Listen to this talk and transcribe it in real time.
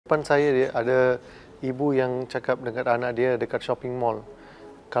depan saya dia ada ibu yang cakap dengan anak dia dekat shopping mall.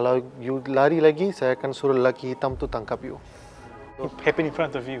 Kalau you lari lagi, saya akan suruh lelaki hitam tu tangkap you. It happened in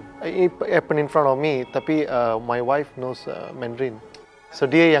front of you. It happened in front of me, tapi my wife knows Mandarin. So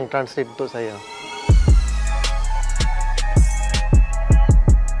dia yang translate untuk saya.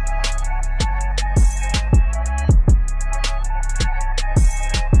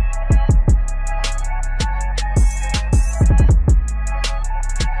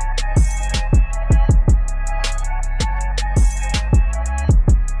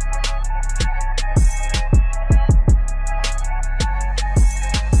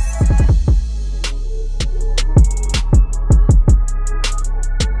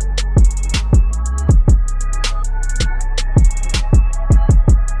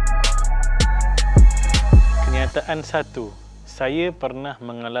 Kenyataan satu, saya pernah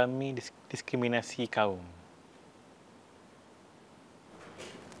mengalami diskriminasi kaum.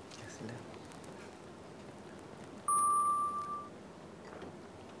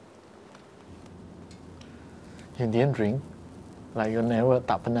 You didn't drink? Like you never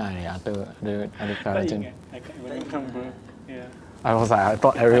tak pernah ya? Adakah macam? I can't remember. Yeah. I was like, I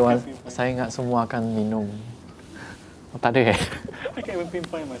thought everyone, saya ingat semua akan minum. Oh, tak ada. I can't even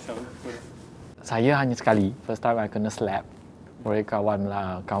pinpoint myself. Saya hanya sekali, first time I kena slap oleh kawan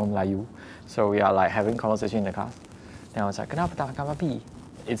Melayu. So we are like having conversation in the class. Then I was like, kenapa tak makan babi?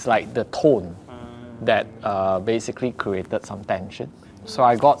 It's like the tone that basically created some tension. So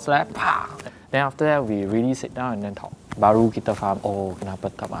I got slapped. Then after that we really sit down and then talk. Baru kita faham, oh kenapa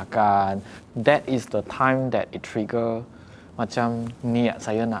tak makan. That is the time that it trigger macam niat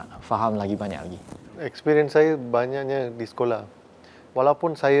saya nak faham lagi banyak lagi. Experience saya banyaknya di sekolah.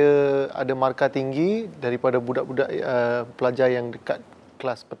 Walaupun saya ada markah tinggi daripada budak-budak pelajar yang dekat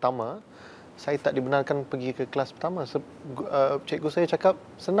kelas pertama, saya tak dibenarkan pergi ke kelas pertama. Cikgu saya cakap,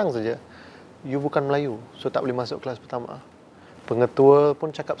 senang saja. You bukan Melayu, so tak boleh masuk kelas pertama. Pengetua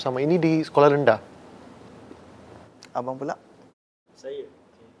pun cakap sama. Ini di sekolah rendah. Abang pula? Saya.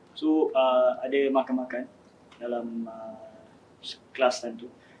 So, ada makan-makan dalam kelas time tu.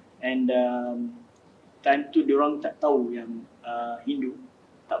 And time tu diorang tak tahu yang Hindu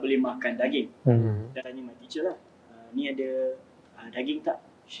tak boleh makan daging. Dan tanya my teacher lah, ni ada daging tak?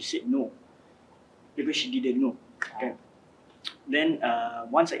 She said no. Because she didn't know. Okay. Then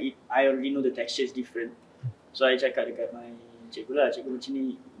once I eat, I already know the texture is different. So I cakap dekat my cikgu lah, cikgu macam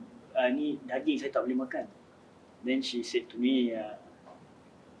ni, ni daging saya tak boleh makan. Then she said to me,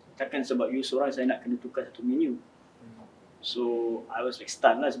 takkan sebab you seorang saya nak kena tukar satu menu. So I was like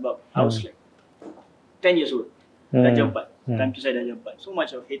stunned lah sebab I was like 10 years old. Darjah 4. Time tu saya darjah 4. So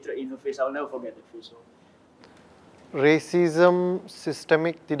much of hatred in her face. I'll never forget that face. So. Racism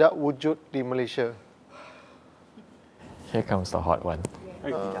sistemik tidak wujud di Malaysia. Here comes the hot one.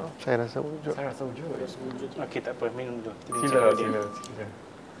 Saya rasa wujud. Saya rasa wujud. Okey, tak apa. Minum dulu. Sila.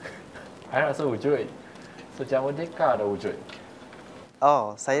 Saya rasa wujud. Sejak merdeka dah wujud.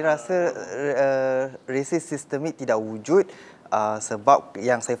 Oh, saya rasa rasis sistemik tidak wujud sebab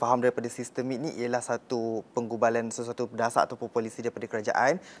yang saya faham daripada sistemik ni ialah satu penggubalan sesuatu dasar ataupun polisi daripada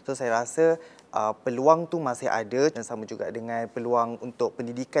kerajaan. So saya rasa peluang tu masih ada dan sama juga dengan peluang untuk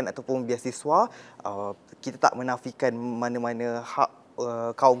pendidikan ataupun beasiswa. Kita tak menafikan mana-mana hak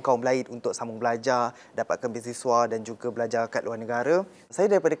kaum-kaum lain untuk sambung belajar, dapatkan beasiswa dan juga belajar kat luar negara. Saya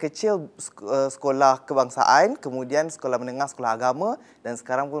daripada kecil sekolah kebangsaan, kemudian sekolah menengah, sekolah agama dan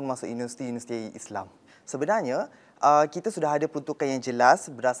sekarang pun masuk universiti Islam. Sebenarnya, kita sudah ada peruntukan yang jelas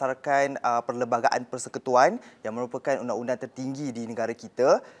berdasarkan Perlembagaan Persekutuan yang merupakan undang-undang tertinggi di negara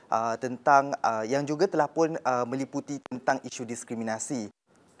kita tentang yang juga telah pun meliputi tentang isu diskriminasi.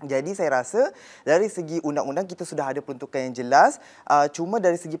 Jadi saya rasa dari segi undang-undang kita sudah ada peruntukan yang jelas, cuma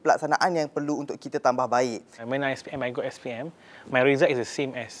dari segi pelaksanaan yang perlu untuk kita tambah baik. When I got SPM, my result is the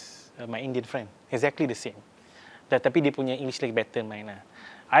same as my Indian friend. Exactly the same. Tapi dia punya English lagi better mine lah.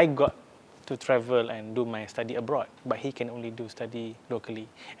 I got to travel and do my study abroad, but he can only do study locally.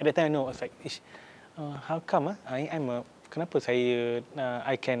 At that time I know, I was like, how come? Kenapa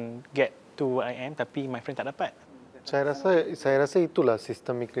I can get to where I am, tapi my friend tak dapat? Saya rasa itulah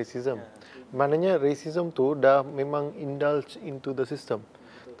systemic racism. Maknanya racism tu dah memang indulge into the system.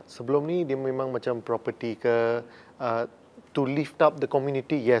 Sebelum ni dia memang macam property ke to lift up the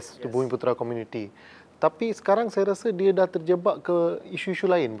community, yes, to Bumiputra community. Tapi sekarang saya rasa dia dah terjebak ke isu-isu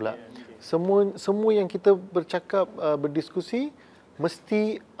lain pula. Semua yang kita bercakap, berdiskusi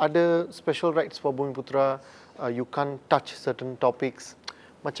mesti ada special rights for Bumiputra. You can't touch certain topics.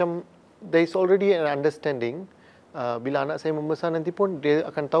 Macam there is already an understanding. Bila anak saya membesar nanti pun dia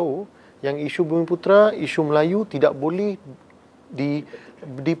akan tahu yang isu Bumiputra, isu Melayu tidak boleh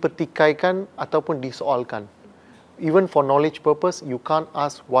dipertikaikan ataupun disoalkan. Even for knowledge purpose, you can't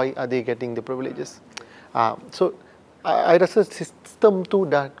ask why are they getting the privileges. So I rasa sistem tu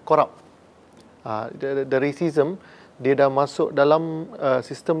dah corrupt. The racism dia dah masuk dalam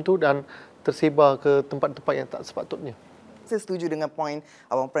sistem tu dan tersebar ke tempat-tempat yang tak sepatutnya. Saya setuju dengan poin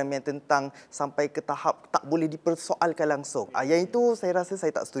Abang Prem yang tentang sampai ke tahap tak boleh dipersoalkan langsung. Yang itu saya rasa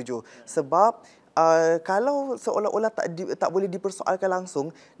saya tak setuju. Sebab kalau seolah-olah tak boleh dipersoalkan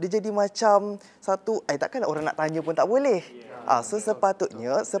langsung, dia jadi macam satu, takkan orang nak tanya pun tak boleh. So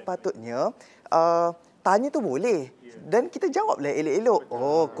sepatutnya tanya tu boleh. Dan kita jawablah elok-elok.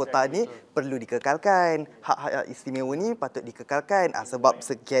 Oh, kota ni perlu dikekalkan. Hak-hak istimewa ni patut dikekalkan. Sebab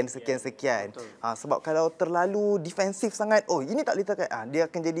sekian. Sebab kalau terlalu defensif sangat, oh ini tak boleh dikekalkan. Dia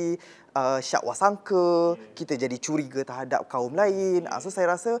akan jadi syak wasangka. Kita jadi curiga terhadap kaum lain. So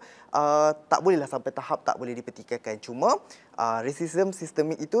saya rasa tak bolehlah sampai tahap tak boleh dipertikaikan. Cuma racism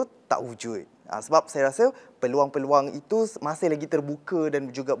sistemik itu tak wujud. Sebab saya rasa peluang-peluang itu masih lagi terbuka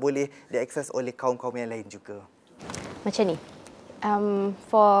dan juga boleh diakses oleh kaum-kaum yang lain juga. Macam ni,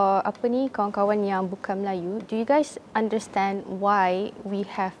 for kawan-kawan yang bukan Melayu, do you guys understand why we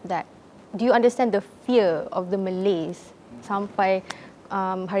have that? Do you understand the fear of the Malays sampai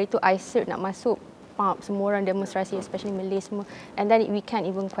hari tu ICERD nak masuk, semua orang demonstrasi, especially Malay semua, and then we can't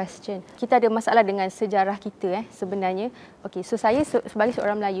even question. Kita ada masalah dengan sejarah kita sebenarnya. Okay, so saya sebagai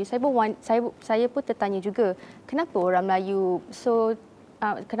seorang Melayu, saya pun tertanya juga, kenapa orang Melayu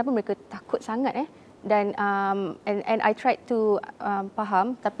kenapa mereka takut sangat dan and I tried to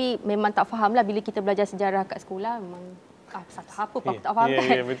faham, tapi memang tak faham lah bila kita belajar sejarah kat sekolah. Memang apa tak faham kan?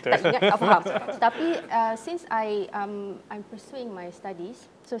 Tak ingat, tak faham. Tapi since I'm pursuing my studies,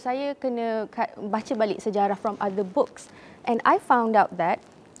 so saya kena baca balik sejarah from other books, and I found out that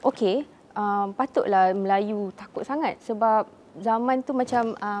patutlah Melayu takut sangat sebab zaman tu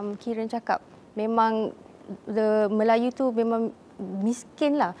macam Kiran cakap, memang Melayu tu memang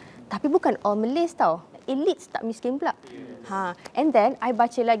miskin lah. Tapi bukan all Malays tau. Elites tak miskin pula. And then I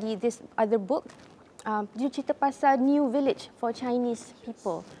baca lagi this other book. Dia cerita pasal new village for Chinese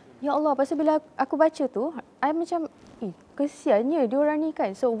people. Ya Allah, pasal bila aku baca tu, I macam, kesiannya diorang ni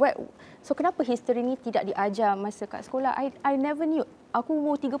kan. So kenapa history ni tidak diajar masa kat sekolah? I never knew. Aku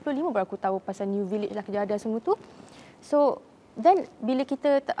umur 35 baru aku tahu pasal new village lah, kejadian semua tu. So then bila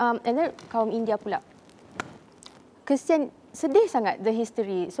kita, and then kaum India pula. Kesian, sedih sangat the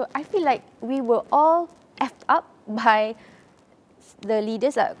history. So I feel like we were all effed up by the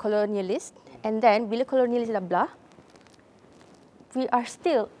leaders, colonialists. And then bila kolonialis dah belah, we are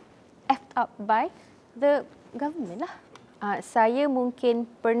still effed up by the government lah. Saya mungkin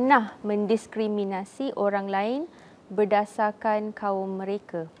pernah mendiskriminasi orang lain berdasarkan kaum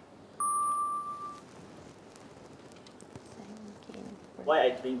mereka. Why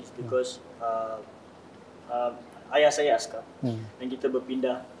I think is because ayah saya askar, dan kita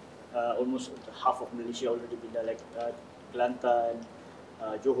berpindah, almost half of Malaysia already pindah, like Kelantan,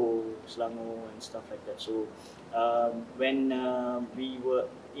 Johor, Selangor and stuff like that. So when we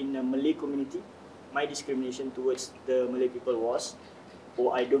were in a Malay community, my discrimination towards the Malay people was,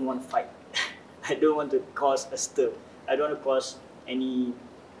 I don't want to fight. I don't want to cause a stir. I don't want to cause any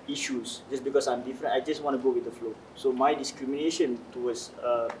issues just because I'm different. I just want to go with the flow. So my discrimination towards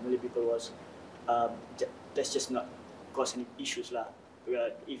Malay people was, let's just not cause any issues lah.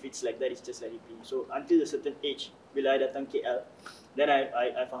 If it's like that, it's just let it be. So until a certain age, bila I datang KL, then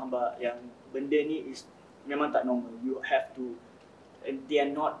I faham bahawa yang benda ni is memang tak normal. You have to, they are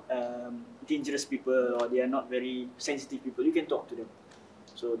not dangerous people or they are not very sensitive people. You can talk to them.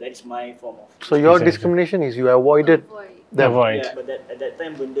 So that is my form of. So your discrimination is you avoided them. Yeah, but at that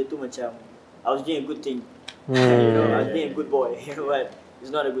time benda tu macam I was doing a good thing. You know, I was being a good boy. But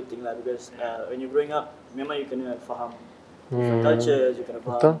it's not a good thing lah, because when you're growing up, memang you kena faham different cultures, you kena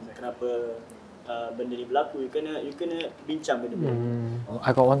faham kenapa benda ni berlaku, you kena bincang benda-benda.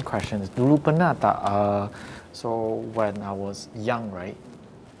 I got one question. Dulu pernah tak, so when I was young, right?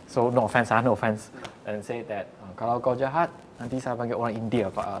 So no offense, and say that kalau kau jahat, nanti saya panggil orang India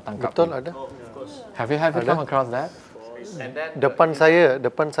tangkap. Betul, ada. Oh, of course. Have you come across that? And then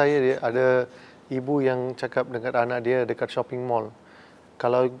Depan saya dia ada ibu yang cakap dengan anak dia dekat shopping mall,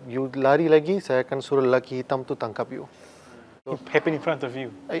 kalau you lari lagi, saya akan suruh lelaki hitam tu tangkap you. It happened in front of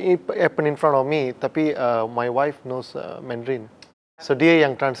you. It happened in front of me, tapi my wife knows Mandarin. So dia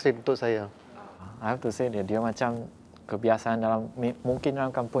yang translate untuk saya. I have to say dia macam kebiasaan mungkin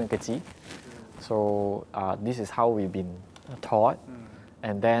dalam kampung yang kecil. So this is how we've been taught,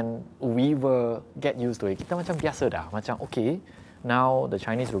 and then we will get used to it. Kita macam biasa dah, macam okay, now the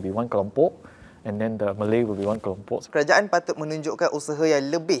Chinese will be one kelompok, and then the Malay will be one kelompok. Kerajaan patut menunjukkan usaha yang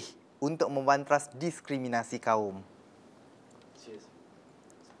lebih untuk membanteras diskriminasi kaum.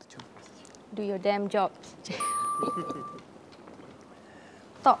 Do your damn job.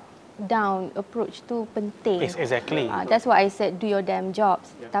 Top down approach tu penting. Yes, exactly. That's why I said do your damn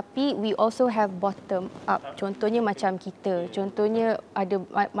jobs. Tapi we also have bottom up. Contohnya macam kita. Contohnya ada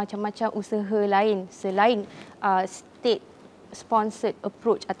macam-macam usaha lain selain state sponsored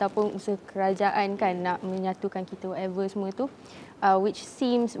approach ataupun usaha kerajaan kan nak menyatukan kita whatever semua tu. Which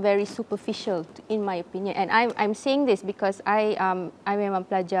seems very superficial in my opinion. And I'm saying this because I memang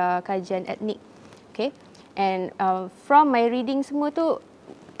pelajar kajian etnik, okay? And from my reading semua tu,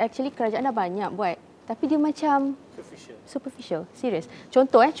 actually kerajaan dah banyak buat, tapi dia macam superficial, serius.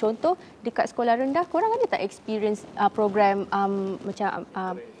 Contoh dekat sekolah rendah, korang ada tak experience program macam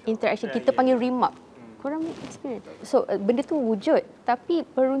interaction kita panggil remark? Korang experience. So benda tu wujud tapi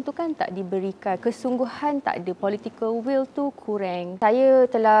peruntukan tak diberikan, kesungguhan tak ada, political will tu kurang. Saya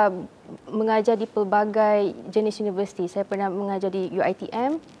telah mengajar di pelbagai jenis universiti. Saya pernah mengajar di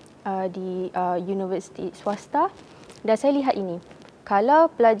UiTM, di universiti swasta dan saya lihat ini. Kalau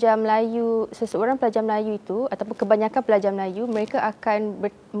pelajar Melayu, seseorang pelajar Melayu itu ataupun kebanyakan pelajar Melayu, mereka akan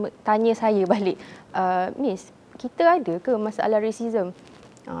tanya saya balik, Miss, kita ada ke masalah racism?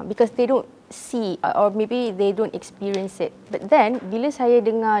 Because they don't see or maybe they don't experience it. But then bila saya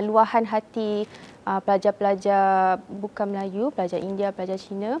dengar luahan hati pelajar-pelajar bukan Melayu, pelajar India, pelajar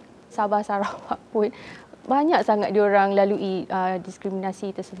Cina, Sabah Sarawak pun banyak sangat diorang lalui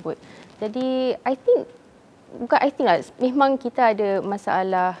diskriminasi tersebut. Jadi I think lah, memang kita ada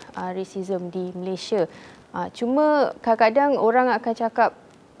masalah racism di Malaysia. Cuma kadang-kadang orang akan cakap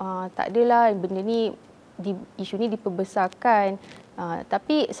tak adalah benda ni, isu ni diperbesarkan.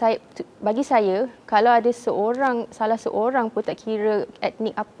 Tapi bagi saya, kalau ada salah seorang pun tak kira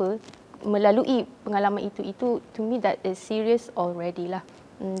etnik apa, melalui pengalaman itu to me that is serious already lah.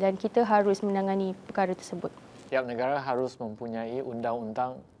 Dan kita harus menangani perkara tersebut. Tiap negara harus mempunyai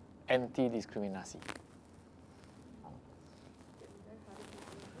undang-undang anti-discriminasi.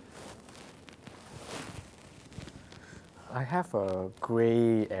 I have a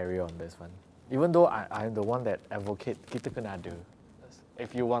grey area on this one. Even though I'm the one that advocate kita kena ada.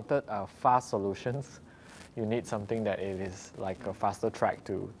 If you wanted fast solutions, you need something that it is like a faster track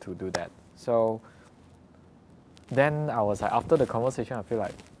to do that. So then I was like, after the conversation, I feel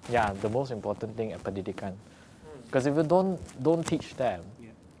like, yeah, the most important thing at pendidikan, because if you don't teach them,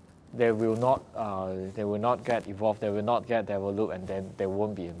 they will not get evolved, they will not get developed, and then they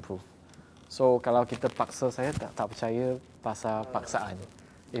won't be improved. So kalau kita paksa, saya tak percaya pasal paksaan.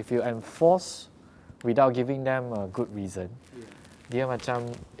 If you enforce without giving them a good reason, dia macam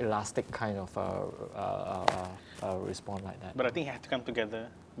elastic kind of respond like that. But I think it has to come together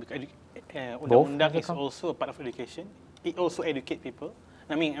because undang-undang is also a part of education. It also educates people.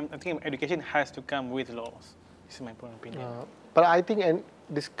 I mean, I think education has to come with laws. This is my point of opinion. But I think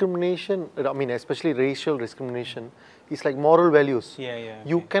discrimination, I mean, especially racial discrimination, is like moral values.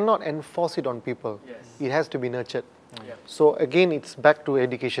 You cannot enforce it on people. It has to be nurtured. So again, it's back to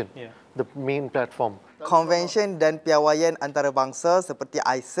education, the main platform. Konvensyen dan piawaian antarabangsa seperti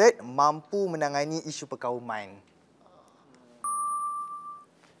ICERD mampu menangani isu perkauman.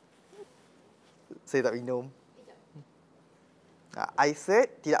 Saya tak minum.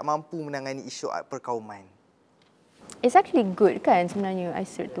 ICERD tidak mampu menangani isu perkauman. It's actually good kan sebenarnya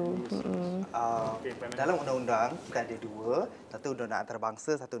ICERD tu. Dalam undang-undang kita ada dua, satu undang-undang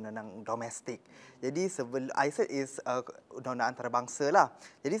antarabangsa, satu undang-undang domestik. Jadi ICERD is undang-undang antarabangsa lah.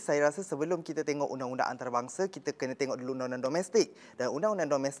 Jadi saya rasa sebelum kita tengok undang-undang antarabangsa, kita kena tengok dulu undang-undang domestik. Dan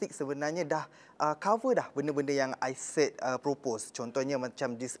undang-undang domestik sebenarnya dah cover dah benda-benda yang ICERD propose. Contohnya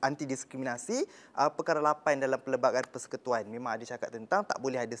macam anti-discriminasi, perkara 8 dalam Perlembagaan Persekutuan memang ada cakap tentang tak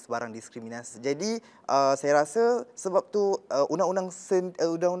boleh ada sebarang diskriminasi. Jadi saya rasa sebab tu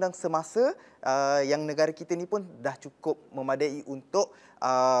undang-undang semasa yang negara kita ni pun dah cukup memadai untuk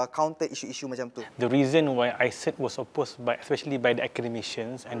counter isu-isu macam tu. The reason why ICERD was opposed by, especially by the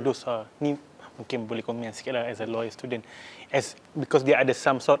academicians and those ni mungkin boleh komen sikit lah as a lawyer student, as because dia ada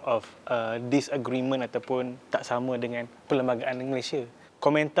some sort of disagreement ataupun tak sama dengan perlembagaan di Malaysia.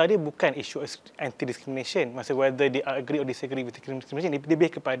 Komentar dia bukan isu anti-discrimination, masa whether they agree or disagree with discrimination, dia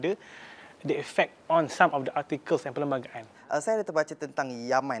lebih kepada the effect on some of the articles dan perlembagaan. Saya ada terbaca tentang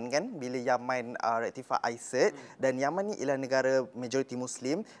Yaman kan, bila Yaman rectify ICERD, dan Yaman ni ialah negara majoriti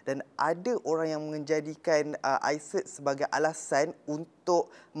Muslim dan ada orang yang menjadikan ICERD sebagai alasan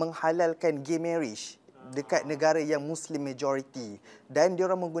untuk menghalalkan gay marriage dekat negara yang Muslim majority, dan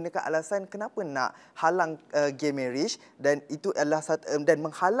diorang menggunakan alasan kenapa nak halang gay marriage, dan itu adalah dan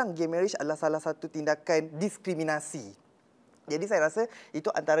menghalang gay marriage adalah salah satu tindakan diskriminasi. Jadi saya rasa itu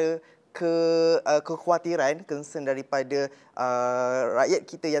antara kekhawatiran, concern daripada rakyat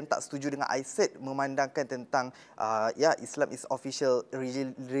kita yang tak setuju dengan ICERD, memandangkan tentang Islam is official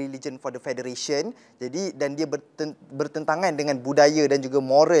religion for the federation. Jadi dan dia bertentangan dengan budaya dan juga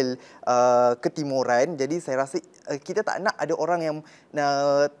moral ketimuran. Jadi saya rasa kita tak nak ada orang yang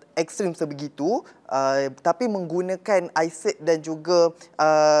ekstrim sebegitu, tapi menggunakan ICERD dan juga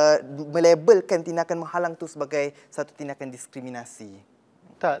melabelkan tindakan menghalang tu sebagai satu tindakan diskriminasi.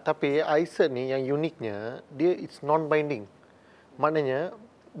 Tak, tapi ICERD ni yang uniknya, dia it's non-binding. Maknanya,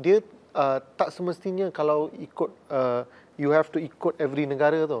 dia tak semestinya kalau ikut, you have to ikut every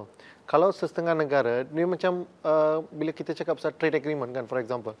negara tu. Kalau setengah negara, dia macam bila kita cakap pasal trade agreement kan, for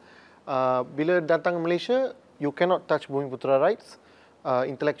example. Bila datang ke Malaysia, you cannot touch Bumiputra rights,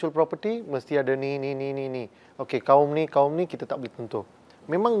 intellectual property, mesti ada ni. Okay, kaum ni, kita tak boleh tentu.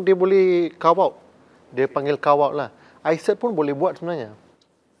 Memang dia boleh carve out. Dia panggil carve out lah. ICERD pun boleh buat sebenarnya.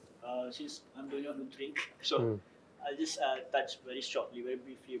 Since I'm the only one who drink, so I'll just touch very shortly, very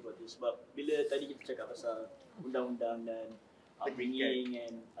briefly about this. But bila tadi kita cakap pasal undang-undang dan upbringing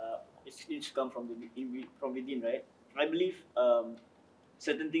and it needs to come from within, right? I believe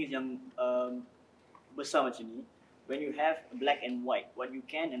certain things yang besar macam ni, when you have black and white, what you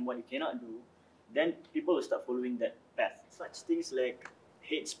can and what you cannot do, then people will start following that path. Such things like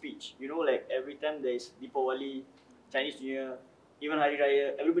hate speech, you know, like every time there is Deepawali, Chinese New Year, even Hari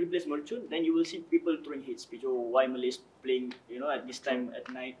Raya, everybody plays mercun, then you will see people throwing hate speech. Oh, why Malays playing, you know, at this time at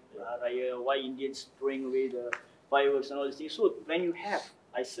night, Raya, why Indians throwing away the fireworks and all these things. So when you have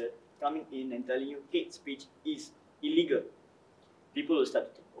ICERD coming in and telling you hate speech is illegal, people will start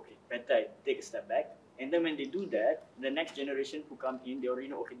to think, okay, better I take a step back. And then when they do that, the next generation who come in, they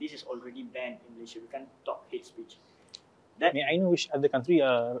already know, okay, this is already banned in Malaysia. We can't talk hate speech. May I know which other country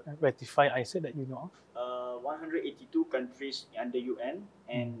ratify ICERD that you know of? 182 countries under UN,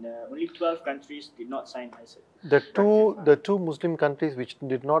 and only 12 countries did not sign ICERD. The two Muslim countries which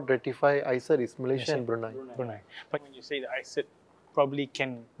did not ratify ICERD is Malaysia and Brunei. But when you say that ICERD probably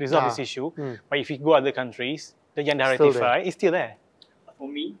can resolve this issue, but if you go other countries, the yang dah ratify is still there. For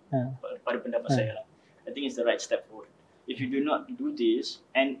me, pada pendapat saya lah, I think it's the right step forward. If you do not do this,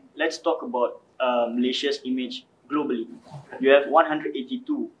 and let's talk about Malaysia's image globally. You have 182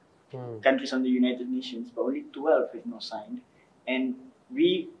 countries on the United Nations, but only 12 have not signed. And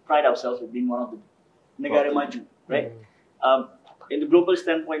we pride ourselves with being one of the negara maju, right? In the global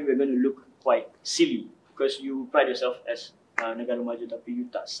standpoint, we're going to look quite silly because you pride yourself as negara maju, tapi you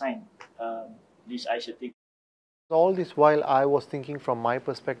tak sign this ICERD thing. All this while, I was thinking from my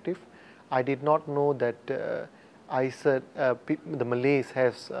perspective, I did not know that ICERD, the Malays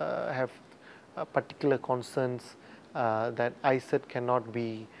have particular concerns that ICERD cannot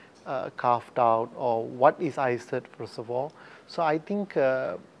be carved out, or what is ICERD first of all. So I think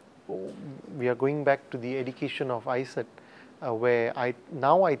we are going back to the education of ICERD, where I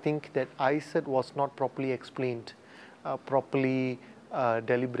think that ICERD was not properly explained, properly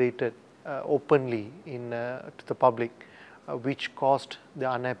deliberated openly to the public, which caused the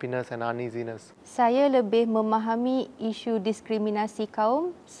unhappiness and uneasiness. Saya lebih memahami isu diskriminasi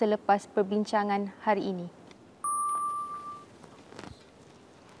kaum selepas perbincangan hari ini.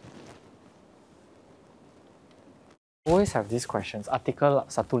 Always have these questions. Artikel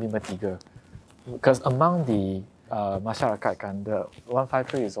 153, because among the masyarakat kan, the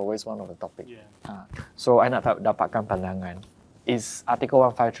 153 is always one of the topic. So I nak dapatkan pandangan. Is Artikel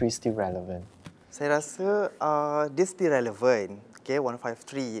 153 still relevant? Saya rasa dia still relevant. Okay,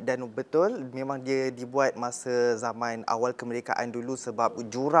 153, dan betul memang dia dibuat masa zaman awal kemerdekaan dulu sebab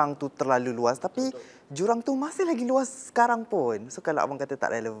jurang tu terlalu luas, tapi jurang tu masih lagi luas sekarang pun. So kalau abang kata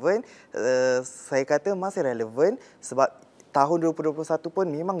tak relevan, saya kata masih relevan sebab tahun 2021 pun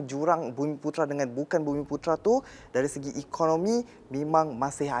memang jurang Bumiputra dengan bukan Bumiputra tu dari segi ekonomi memang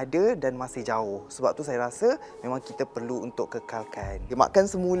masih ada dan masih jauh. Sebab tu saya rasa memang kita perlu untuk kekalkan.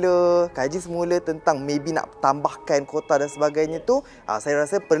 Makan semula, kaji semula tentang maybe nak tambahkan kota dan sebagainya tu, saya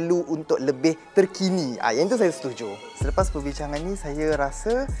rasa perlu untuk lebih terkini. Yang itu saya setuju. Selepas perbincangan ni saya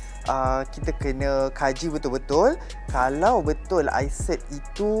rasa kita kena kaji betul-betul kalau betul ICERD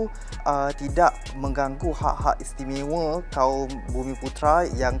itu tidak mengganggu hak-hak istimewa kaum Bumiputra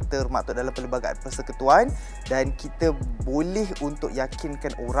yang termaktub dalam Perlembagaan Persekutuan, dan kita boleh untuk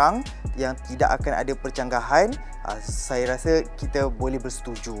yakinkan orang yang tidak akan ada percanggahan. Saya rasa kita boleh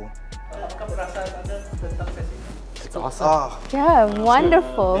bersetuju. Apakah perasaan anda tentang festival? It's awesome. Yeah,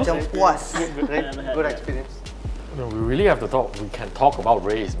 wonderful. Macam puas. Good experience. No, we really have to talk. We can talk about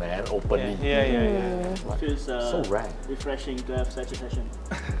race, man, openly. Yeah. Feels So rare. refreshing to have such a session.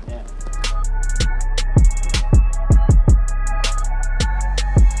 Yeah.